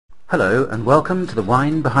Hello and welcome to the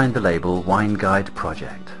Wine Behind the Label Wine Guide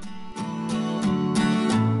project.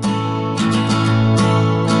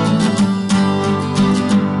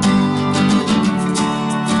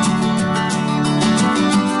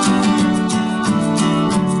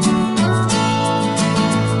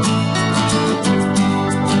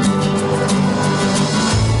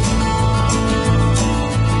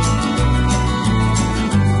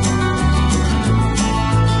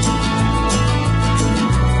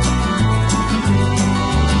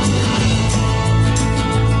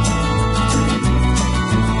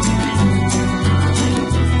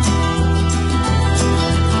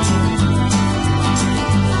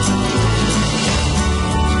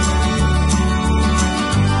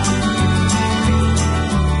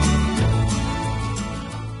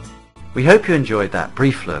 We hope you enjoyed that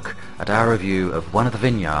brief look at our review of one of the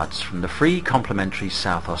vineyards from the free complimentary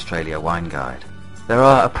South Australia Wine Guide. There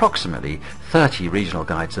are approximately 30 regional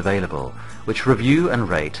guides available, which review and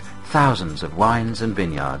rate thousands of wines and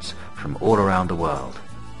vineyards from all around the world.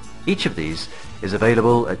 Each of these is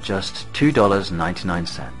available at just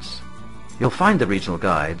 $2.99. You'll find the regional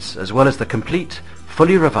guides, as well as the complete,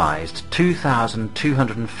 fully revised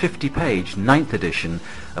 2,250-page 9th edition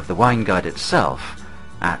of the Wine Guide itself,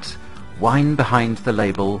 at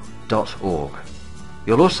winebehindthelabel.org.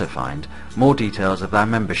 You'll also find more details of our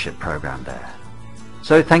membership program there.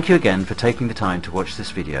 So thank you again for taking the time to watch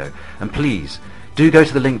this video, and please do go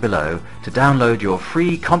to the link below to download your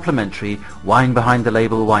free complimentary Wine Behind the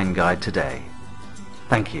Label Wine Guide today.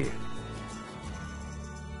 Thank you.